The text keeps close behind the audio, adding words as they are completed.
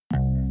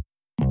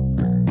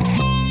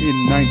In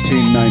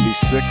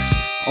 1996,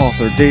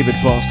 author David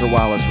Foster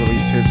Wallace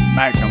released his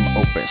magnum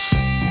opus,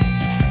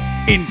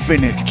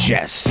 Infinite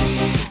Jest,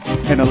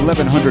 an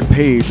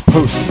 1,100-page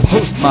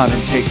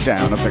postmodern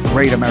takedown of the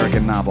great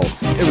American novel.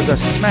 It was a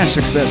smash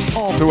success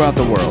all throughout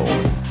the world.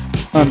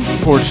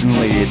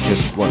 Unfortunately, it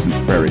just wasn't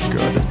very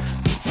good.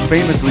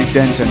 Famously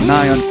dense and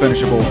nigh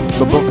unfinishable,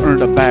 the book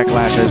earned a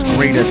backlash as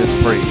great as its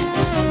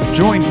praise.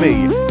 Join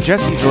me,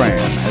 Jesse Draham,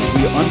 as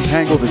we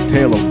untangle this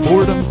tale of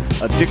boredom,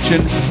 addiction,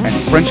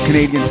 and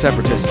French-Canadian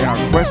separatists in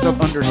our quest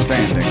of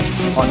understanding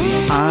on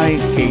the I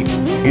Hate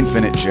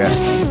Infinite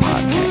Jest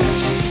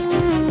podcast.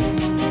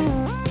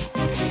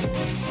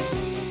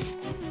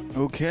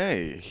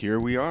 Okay, here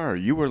we are.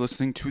 You are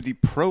listening to the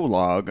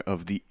prologue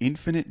of the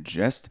Infinite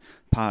Jest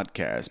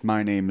podcast.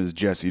 My name is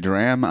Jesse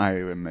Draham. I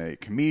am a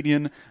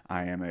comedian,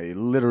 I am a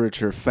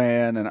literature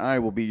fan, and I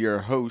will be your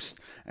host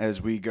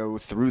as we go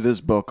through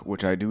this book,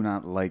 which I do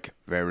not like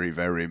very,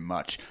 very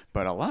much,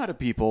 but a lot of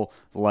people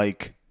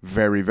like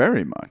very,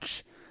 very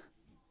much.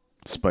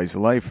 Spice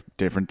of life,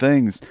 different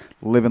things.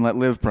 Live and let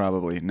live,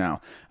 probably.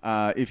 Now,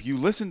 if you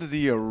listen to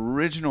the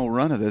original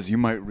run of this, you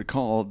might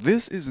recall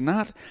this is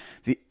not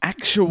the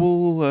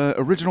actual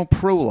original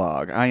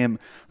prologue. I am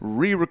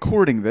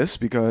re-recording this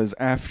because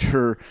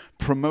after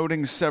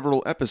promoting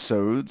several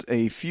episodes,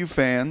 a few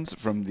fans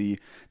from the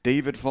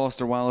David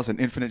Foster Wallace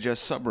and Infinite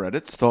Jest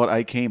subreddits thought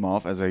I came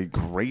off as a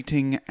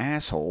grating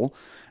asshole,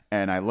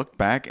 and I looked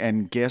back,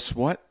 and guess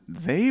what?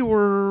 They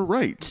were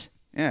right.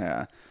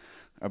 Yeah.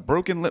 A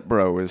broken lip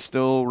bro is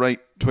still right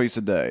twice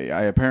a day.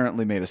 I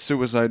apparently made a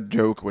suicide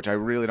joke, which I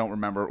really don't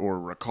remember or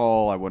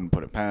recall. I wouldn't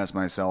put it past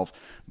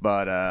myself.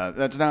 But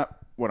that's not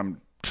what I'm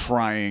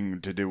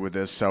trying to do with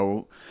this.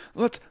 So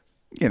let's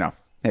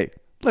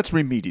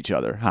re-meet each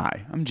other.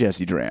 Hi, I'm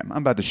Jesse Draham. I'm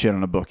about to shit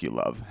on a book you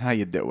love. How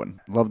you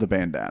doing? Love the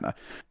bandana.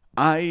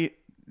 I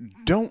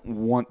don't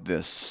want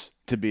this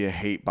to be a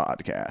hate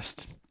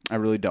podcast. I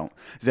really don't.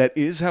 That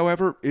is,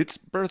 however, its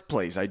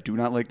birthplace. I do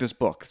not like this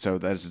book. So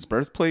that is its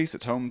birthplace,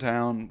 its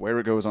hometown, where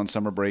it goes on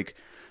summer break.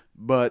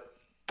 But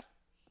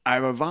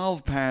I've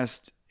evolved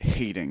past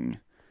hating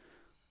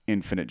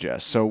Infinite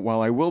Jest. So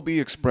while I will be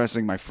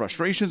expressing my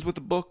frustrations with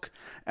the book,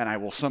 and I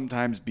will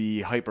sometimes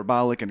be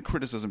hyperbolic and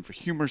criticism for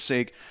humor's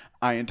sake,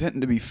 I intend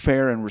to be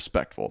fair and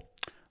respectful.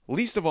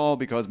 Least of all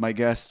because my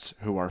guests,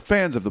 who are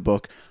fans of the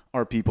book,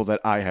 are people that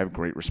I have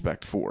great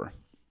respect for.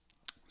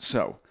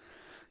 So,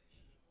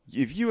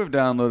 if you have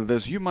downloaded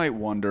this, you might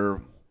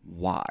wonder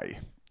why.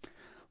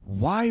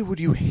 Why would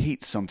you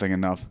hate something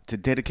enough to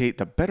dedicate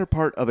the better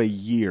part of a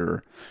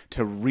year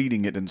to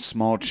reading it in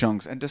small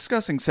chunks and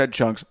discussing said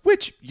chunks,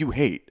 which you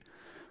hate,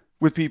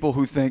 with people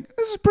who think,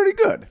 this is pretty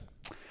good?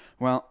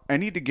 Well, I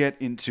need to get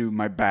into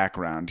my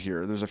background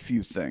here. There's a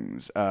few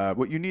things.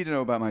 What you need to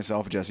know about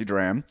myself, Jesse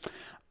Draham,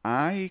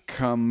 I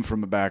come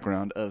from a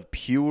background of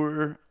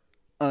pure,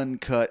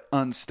 uncut,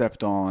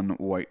 unstepped on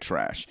white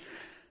trash.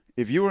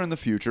 If you are in the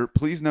future,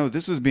 please know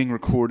this is being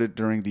recorded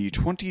during the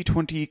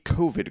 2020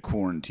 COVID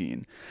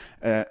quarantine.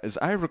 As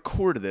I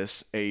record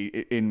this,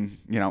 in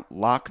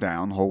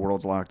lockdown, whole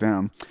world's locked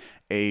down,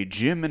 a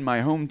gym in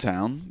my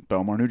hometown,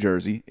 Belmar, New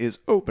Jersey, is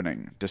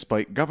opening,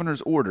 despite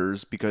governor's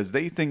orders, because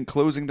they think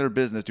closing their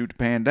business due to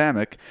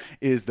pandemic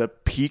is the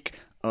peak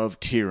of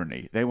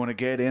tyranny. They want to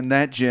get in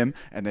that gym,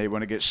 and they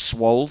want to get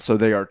swole, so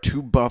they are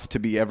too buff to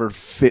be ever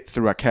fit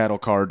through a cattle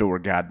car door,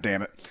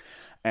 goddammit.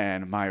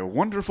 And my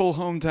wonderful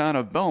hometown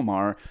of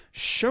Belmar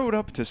showed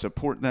up to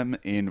support them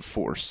in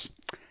force.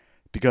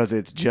 Because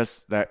it's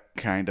just that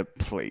kind of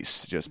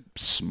place. Just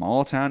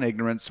small town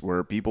ignorance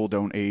where people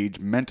don't age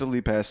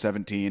mentally past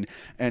 17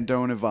 and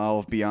don't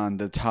evolve beyond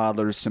the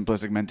toddler's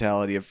simplistic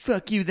mentality of,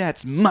 fuck you,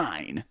 that's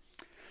mine.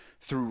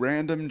 Through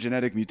random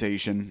genetic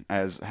mutation,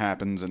 as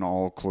happens in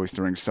all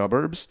cloistering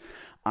suburbs,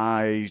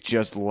 I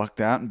just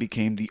lucked out and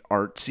became the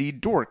artsy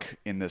dork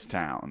in this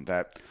town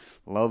that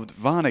loved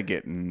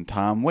Vonnegut and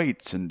Tom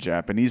Waits and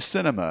Japanese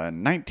cinema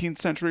and 19th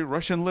century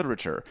Russian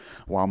literature,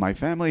 while my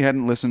family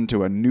hadn't listened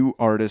to a new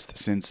artist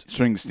since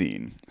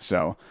Springsteen.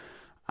 So,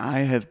 I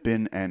have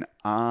been an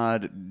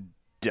odd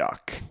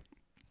duck.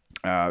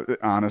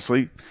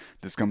 Honestly,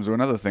 this comes to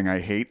another thing I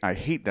hate. I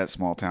hate that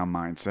small town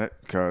mindset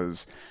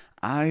because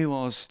I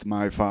lost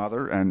my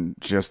father, and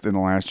just in the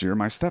last year,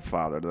 my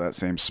stepfather, to that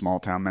same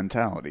small-town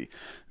mentality.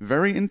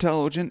 Very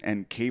intelligent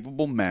and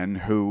capable men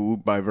who,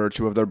 by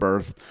virtue of their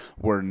birth,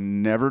 were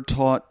never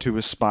taught to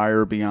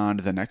aspire beyond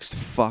the next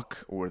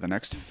fuck or the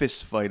next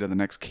fist fight or the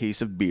next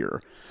case of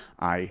beer.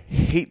 I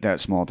hate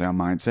that small-town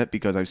mindset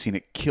because I've seen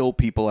it kill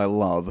people I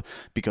love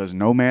because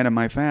no man in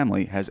my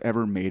family has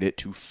ever made it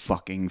to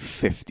fucking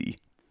 50.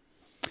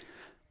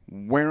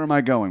 Where am I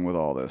going with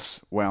all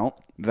this?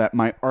 Well, that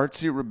my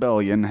artsy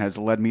rebellion has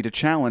led me to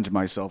challenge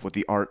myself with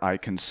the art I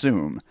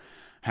consume.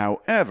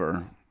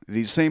 However,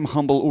 these same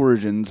humble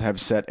origins have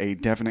set a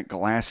definite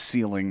glass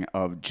ceiling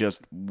of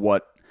just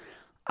what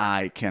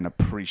I can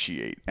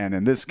appreciate. And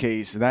in this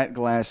case, that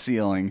glass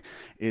ceiling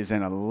is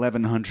an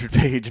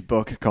 1,100-page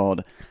book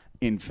called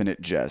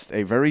Infinite Jest,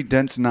 a very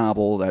dense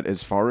novel that,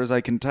 as far as I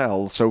can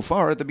tell, so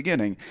far at the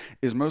beginning,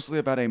 is mostly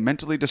about a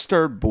mentally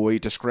disturbed boy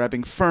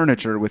describing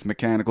furniture with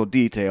mechanical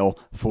detail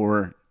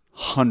for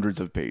hundreds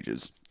of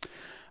pages.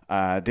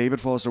 David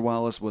Foster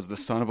Wallace was the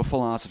son of a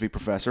philosophy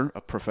professor,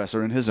 a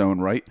professor in his own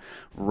right,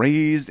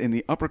 raised in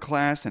the upper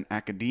class in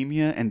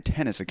academia and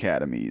tennis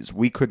academies.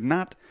 We could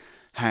not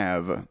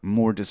have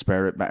more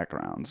disparate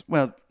backgrounds.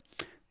 Well,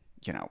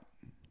 you know,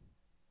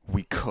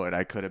 we could.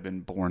 I could have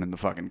been born in the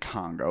fucking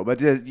Congo, but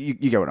you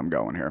get what I'm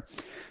going here.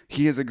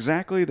 He is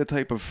exactly the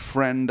type of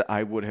friend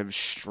I would have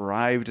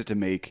strived to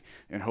make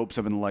in hopes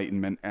of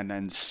enlightenment and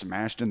then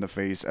smashed in the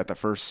face at the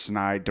first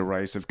snide,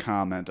 derisive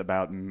comment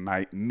about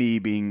me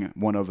being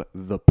one of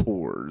the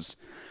poors.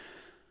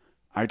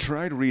 I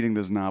tried reading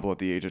this novel at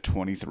the age of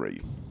 23,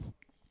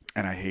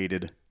 and I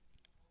hated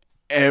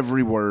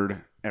every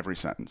word, every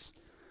sentence.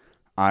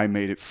 I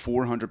made it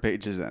 400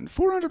 pages in.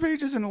 400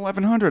 pages in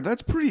 1100,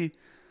 that's pretty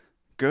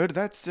good.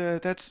 That's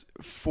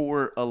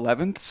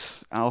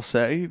 4/11ths, I'll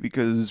say,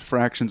 because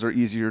fractions are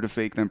easier to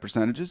fake than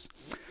percentages.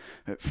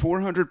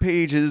 400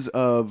 pages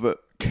of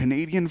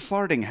Canadian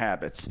farting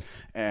habits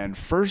and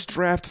first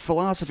draft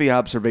philosophy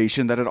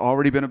observation that had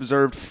already been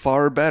observed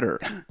far better.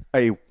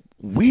 A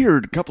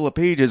weird couple of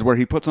pages where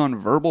he puts on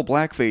verbal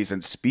blackface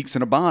and speaks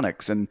in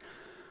Ebonics, and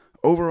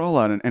overall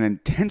an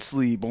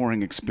intensely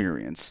boring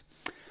experience.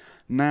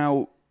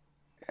 Now,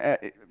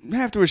 I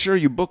have to assure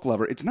you, book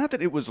lover, it's not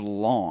that it was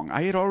long.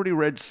 I had already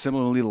read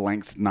similarly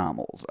length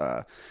novels.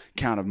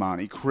 Count of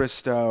Monte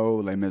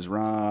Cristo, Les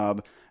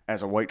Miserables.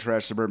 As a white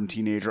trash suburban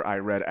teenager, I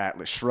read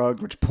Atlas Shrugged,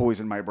 which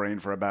poisoned my brain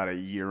for about a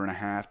year and a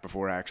half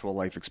before actual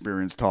life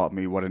experience taught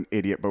me what an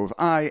idiot both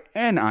I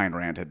and Ayn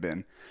Rand had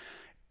been.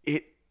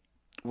 It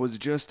was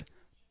just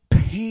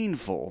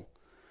painful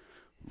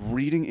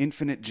reading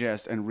Infinite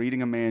Jest and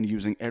reading a man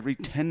using every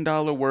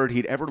 $10 word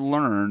he'd ever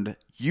learned,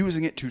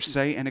 using it to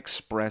say and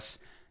express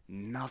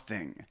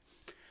nothing.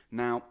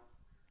 Now,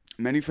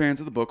 many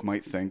fans of the book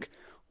might think,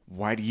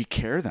 why do you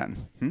care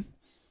then?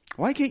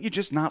 Why can't you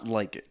just not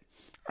like it?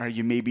 Are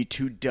you maybe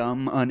too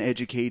dumb,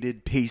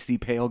 uneducated, pasty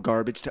pale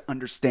garbage to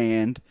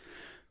understand?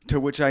 To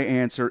which I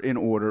answer in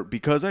order,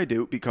 because I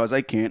do, because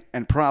I can't,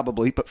 and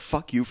probably, but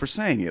fuck you for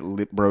saying it,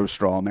 lip bro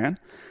straw man.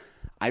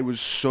 I was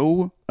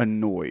so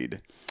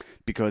annoyed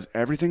because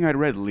everything I'd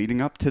read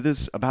leading up to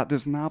this about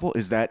this novel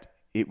is that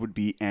it would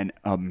be an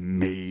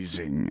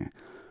amazing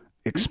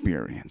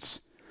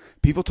experience.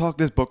 People talk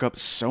this book up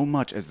so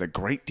much as the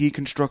great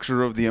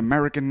deconstructor of the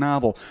American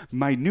novel.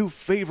 My new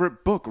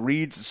favorite book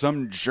reads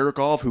some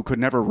jerk-off who could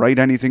never write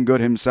anything good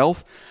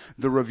himself.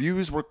 The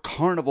reviews were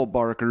carnival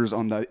barkers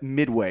on the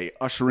midway,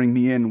 ushering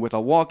me in with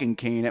a walking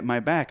cane at my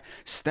back.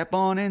 Step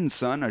on in,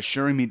 son,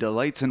 assuring me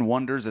delights and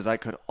wonders as I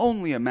could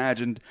only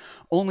imagined,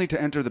 only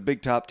to enter the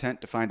big top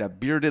tent to find a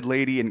bearded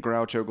lady in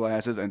Groucho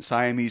glasses and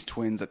Siamese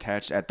twins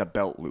attached at the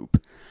belt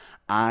loop.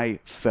 I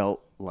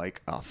felt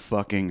like a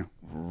fucking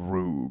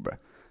rube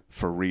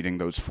for reading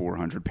those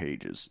 400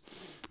 pages.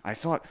 I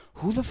thought,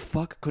 who the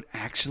fuck could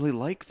actually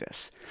like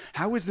this?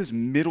 How is this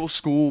middle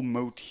school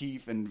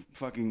motif and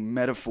fucking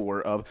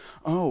metaphor of,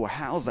 oh,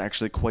 Hal's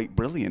actually quite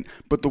brilliant,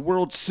 but the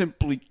world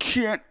simply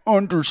can't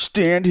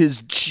understand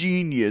his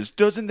genius.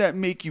 Doesn't that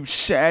make you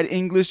sad,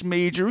 English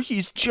major?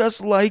 He's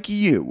just like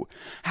you.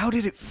 How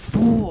did it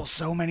fool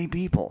so many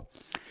people?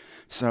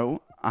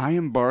 So I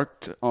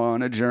embarked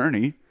on a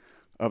journey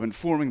of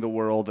informing the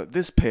world that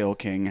this pale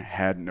king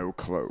had no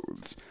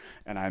clothes.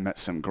 And I met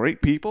some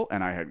great people,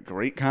 and I had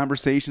great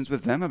conversations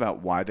with them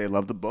about why they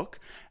loved the book,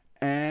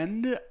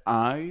 and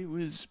I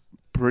was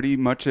pretty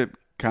much a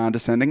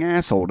condescending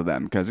asshole to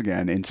them, because,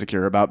 again,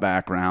 insecure about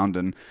background,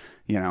 and,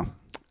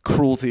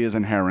 cruelty is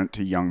inherent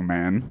to young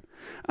men.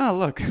 Oh,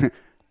 look,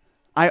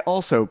 I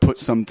also put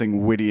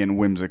something witty and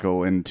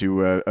whimsical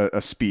into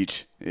a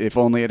speech, if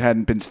only it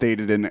hadn't been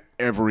stated in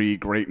every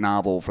great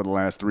novel for the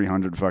last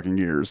 300 fucking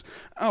years.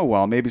 Oh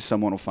well, maybe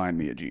someone will find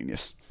me a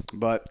genius.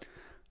 But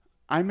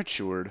I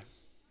matured,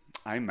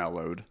 I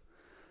mellowed,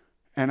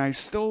 and I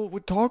still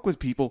would talk with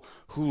people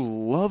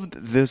who loved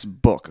this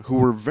book, who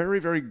were very,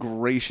 very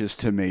gracious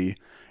to me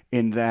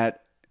in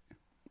that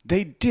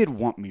they did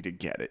want me to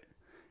get it.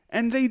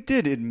 And they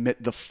did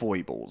admit the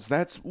foibles.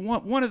 That's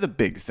one of the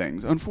big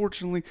things.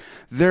 Unfortunately,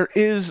 there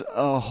is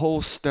a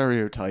whole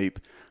stereotype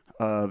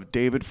of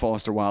David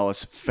Foster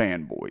Wallace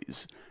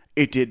fanboys.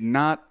 It did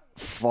not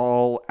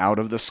fall out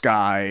of the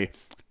sky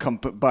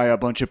by a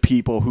bunch of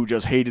people who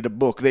just hated a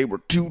book they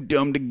were too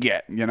dumb to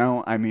get,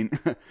 I mean,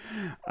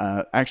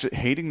 actually,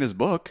 hating this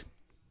book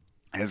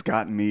has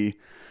gotten me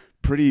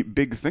pretty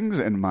big things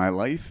in my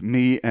life.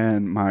 Me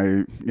and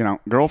my,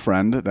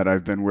 girlfriend that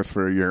I've been with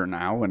for a year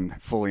now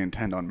and fully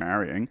intend on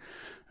marrying.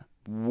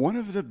 One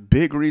of the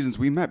big reasons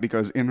we met,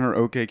 because in her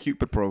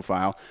OkCupid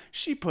profile,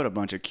 she put a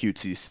bunch of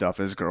cutesy stuff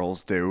as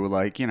girls do.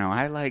 Like,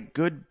 I like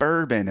good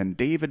bourbon and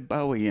David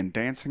Bowie and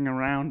dancing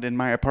around in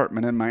my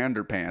apartment in my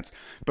underpants.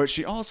 But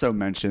she also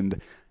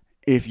mentioned,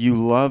 if you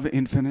love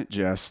Infinite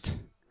Jest,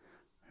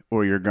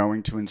 or you're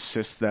going to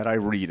insist that I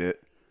read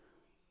it,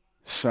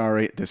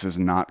 sorry, this is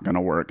not going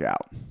to work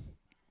out.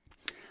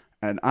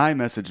 And I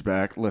messaged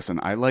back, listen,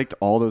 I liked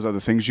all those other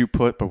things you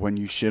put, but when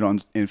you shit on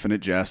Infinite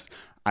Jest,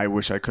 I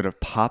wish I could have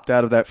popped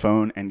out of that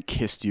phone and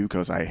kissed you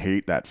because I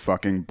hate that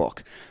fucking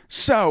book.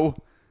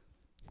 So,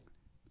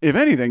 if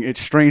anything, it's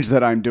strange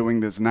that I'm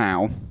doing this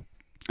now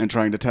and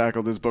trying to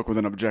tackle this book with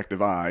an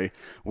objective eye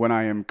when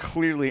I am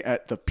clearly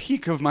at the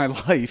peak of my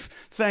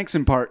life, thanks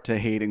in part to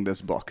hating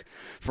this book.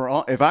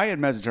 If I had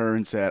messaged her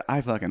and said,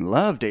 I fucking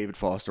love David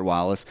Foster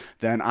Wallace,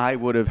 then I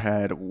would have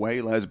had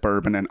way less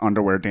bourbon and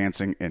underwear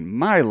dancing in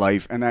my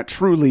life, and that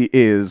truly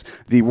is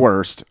the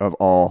worst of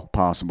all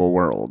possible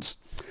worlds.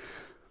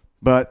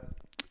 But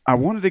I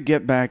wanted to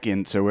get back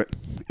into it.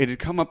 It had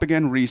come up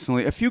again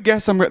recently.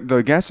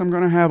 The guests I'm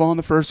going to have on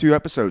the first few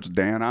episodes,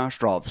 Dan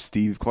Ostroff,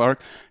 Steve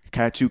Clark,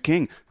 Katsu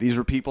King. These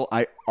were people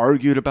I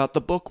argued about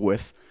the book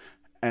with.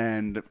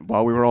 And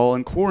while we were all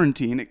in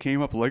quarantine, it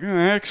came up like,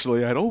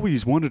 actually, I'd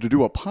always wanted to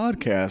do a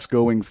podcast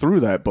going through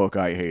that book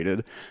I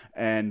hated.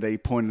 And they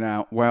pointed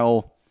out,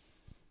 well,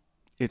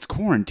 it's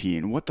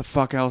quarantine. What the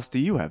fuck else do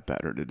you have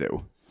better to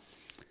do?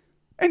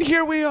 And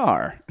here we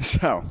are.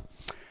 So,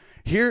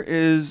 here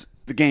is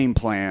the game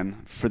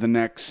plan for the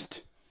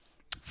next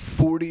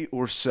 40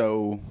 or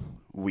so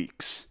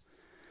weeks.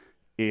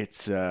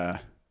 It's,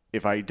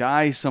 if I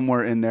die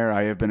somewhere in there,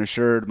 I have been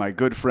assured my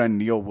good friend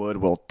Neil Wood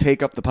will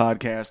take up the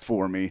podcast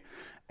for me,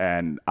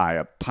 and I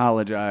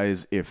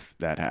apologize if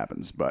that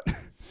happens. But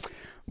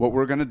what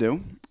we're going to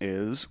do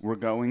is we're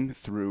going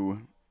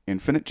through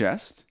Infinite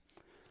Jest,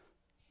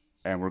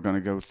 and we're going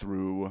to go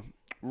through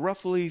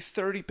roughly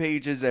 30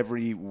 pages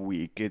every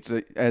week.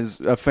 As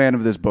a fan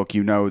of this book,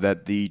 you know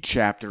that the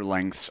chapter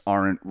lengths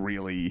aren't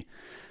really,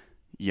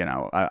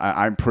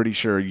 I'm pretty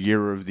sure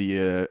Year of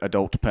the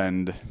Adult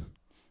Penned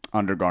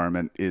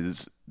Undergarment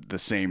is the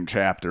same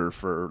chapter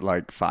for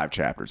like 5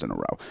 chapters in a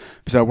row.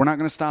 So we're not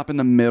going to stop in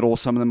the middle.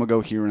 Some of them will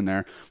go here and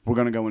there. We're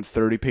going to go in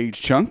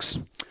 30-page chunks.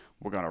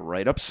 We're going to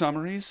write up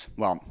summaries.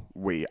 Well,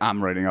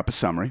 I'm writing up a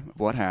summary of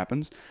what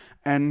happens.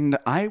 And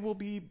I will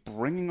be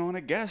bringing on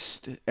a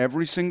guest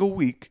every single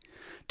week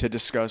to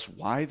discuss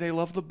why they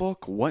love the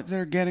book, what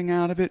they're getting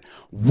out of it,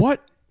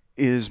 what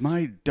is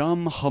my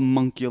dumb,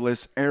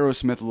 homunculus,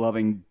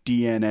 Aerosmith-loving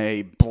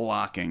DNA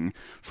blocking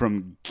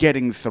from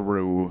getting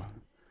through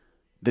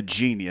the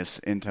genius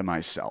into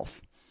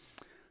myself.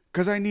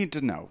 Because I need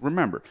to know.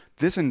 Remember,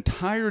 this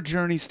entire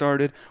journey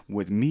started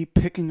with me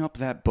picking up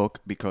that book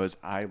because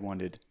I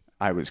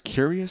was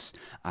curious,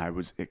 I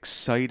was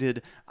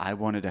excited, I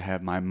wanted to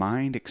have my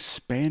mind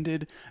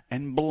expanded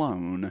and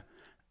blown,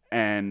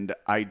 and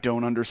I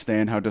don't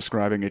understand how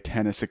describing a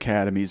tennis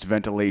academy's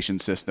ventilation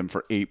system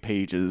for 8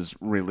 pages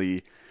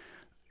really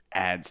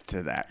adds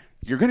to that.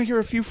 You're going to hear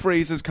a few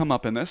phrases come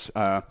up in this.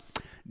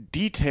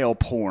 Detail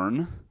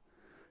porn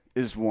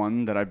is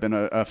one that I've been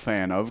a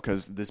fan of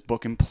because this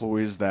book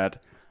employs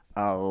that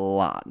a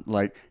lot.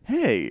 Like,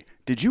 hey,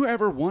 did you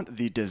ever want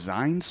the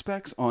design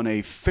specs on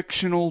a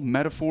fictional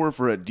metaphor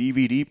for a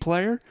DVD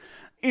player?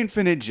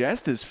 Infinite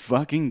Jest has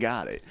fucking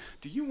got it.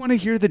 Do you want to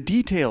hear the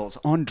details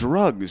on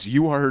drugs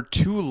you are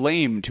too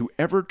lame to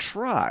ever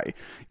try?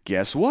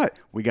 Guess what?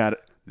 We got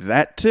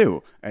that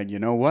too. And you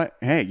know what?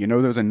 Hey, you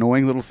know those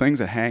annoying little things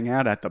that hang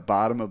out at the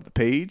bottom of the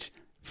page?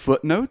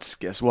 Footnotes,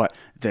 guess what?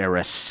 They're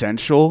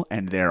essential,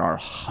 and there are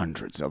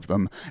hundreds of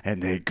them,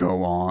 and they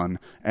go on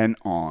and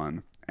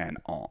on and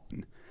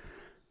on.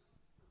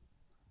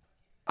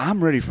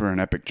 I'm ready for an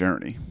epic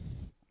journey,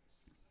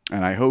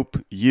 and I hope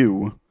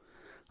you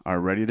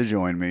are ready to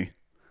join me,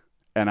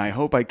 and I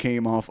hope I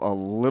came off a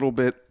little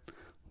bit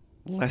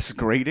less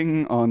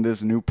grating on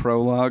this new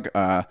prologue.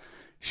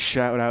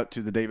 Shout out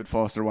to the David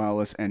Foster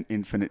Wallace and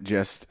Infinite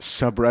Jest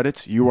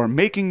subreddits. You are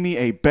making me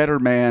a better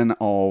man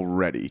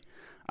already.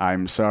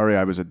 I'm sorry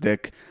I was a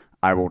dick.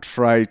 I will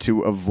try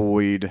to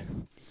avoid...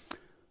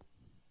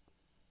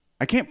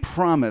 I can't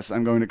promise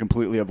I'm going to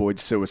completely avoid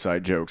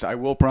suicide jokes. I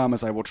will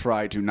promise I will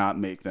try to not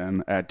make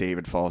them at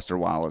David Foster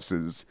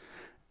Wallace's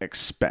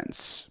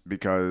expense.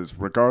 Because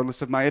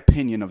regardless of my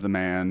opinion of the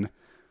man,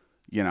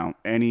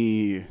 that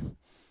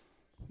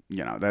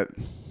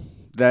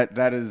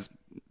is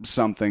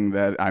something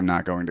that I'm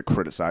not going to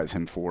criticize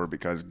him for,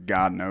 because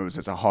God knows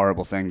it's a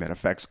horrible thing that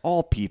affects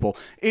all people.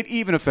 It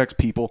even affects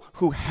people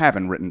who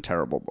haven't written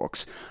terrible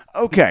books.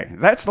 Okay,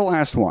 that's the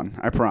last one,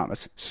 I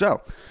promise.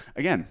 So,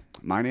 again,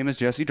 my name is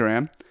Jesse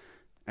Draham,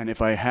 and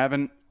if I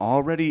haven't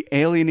already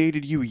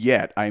alienated you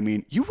yet, I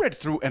mean, you read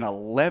through an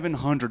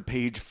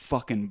 1,100-page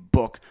fucking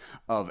book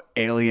of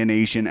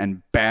alienation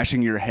and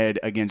bashing your head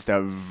against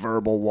a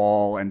verbal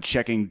wall and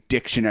checking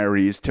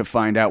dictionaries to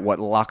find out what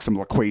loxum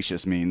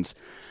loquacious means.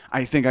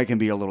 I think I can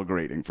be a little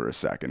grating for a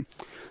second.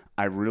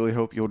 I really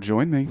hope you'll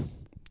join me,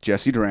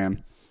 Jesse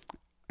Draham,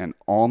 and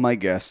all my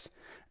guests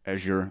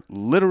as your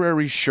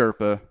literary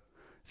Sherpa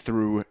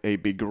through a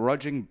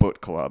begrudging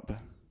book club.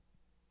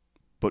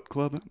 Book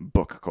club?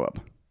 Book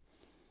club.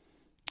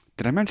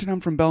 Did I mention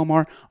I'm from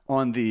Belmar?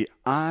 On the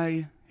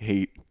I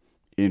Hate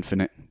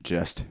Infinite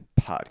Jest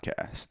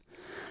podcast.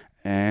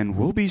 And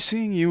we'll be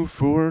seeing you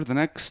for the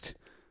next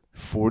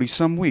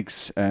 40-some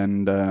weeks.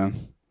 And,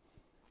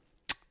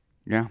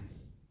 yeah.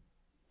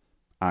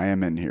 I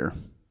am in here,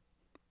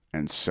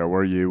 and so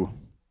are you,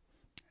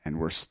 and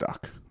we're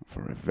stuck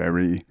for a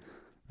very,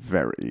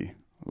 very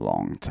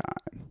long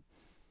time.